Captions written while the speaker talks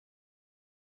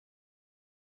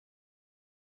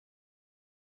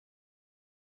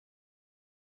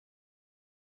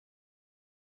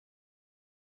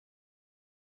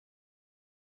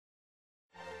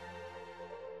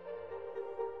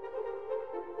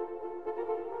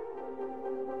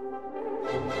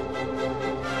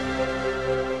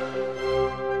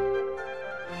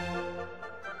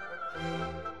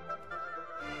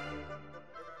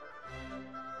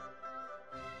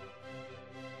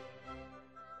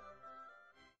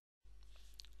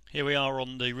Here we are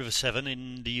on the River Severn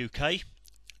in the UK.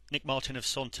 Nick Martin of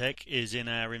SonTek is in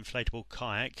our inflatable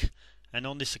kayak, and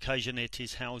on this occasion it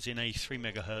is housing a 3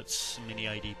 MHz mini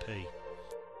ADP.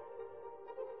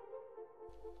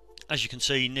 As you can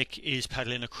see, Nick is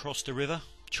paddling across the river,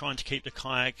 trying to keep the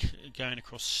kayak going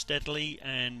across steadily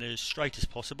and as straight as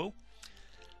possible.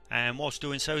 And whilst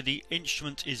doing so, the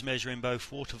instrument is measuring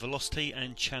both water velocity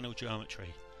and channel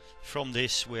geometry. From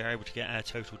this we're able to get our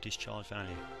total discharge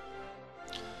value.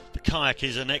 The kayak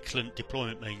is an excellent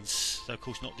deployment means, though of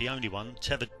course not the only one.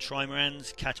 Tethered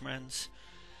trimarans, catamarans,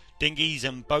 dinghies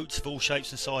and boats of all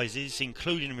shapes and sizes,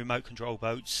 including remote control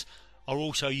boats, are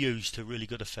also used to really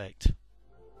good effect.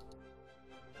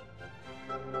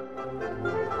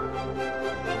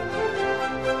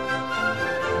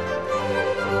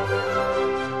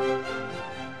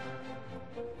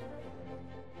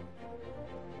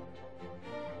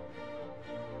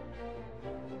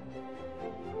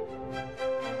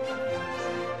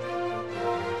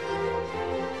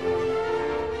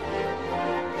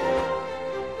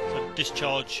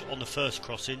 Discharge on the first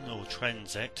crossing, or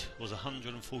transect, was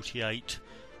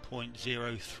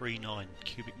 148.039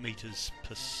 cubic meters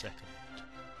per second.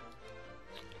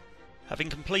 Having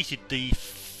completed the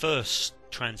first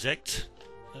transect,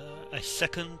 a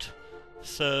second,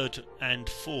 third and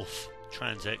fourth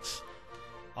transects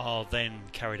are then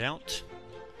carried out.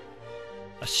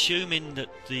 Assuming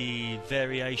that the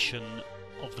variation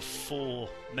of the 4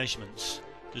 measurements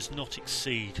does not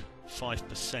exceed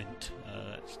 5%,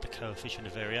 that's the coefficient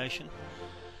of variation,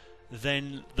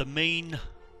 then the mean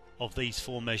of these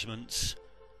 4 measurements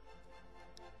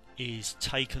is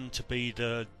taken to be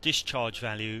the discharge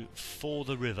value for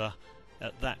the river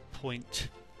at that point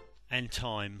and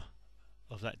time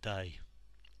of that day.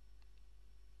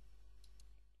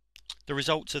 The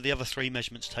results of the other 3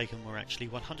 measurements taken were actually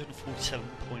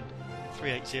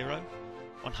 147.380,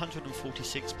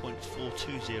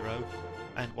 146.420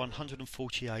 and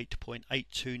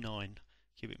 148.829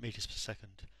 cubic meters per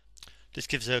second. This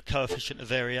gives a coefficient of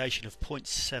variation of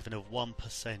 0.7 of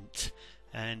 1%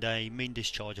 and a mean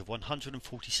discharge of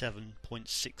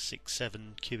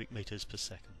 147.667 cubic meters per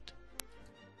second.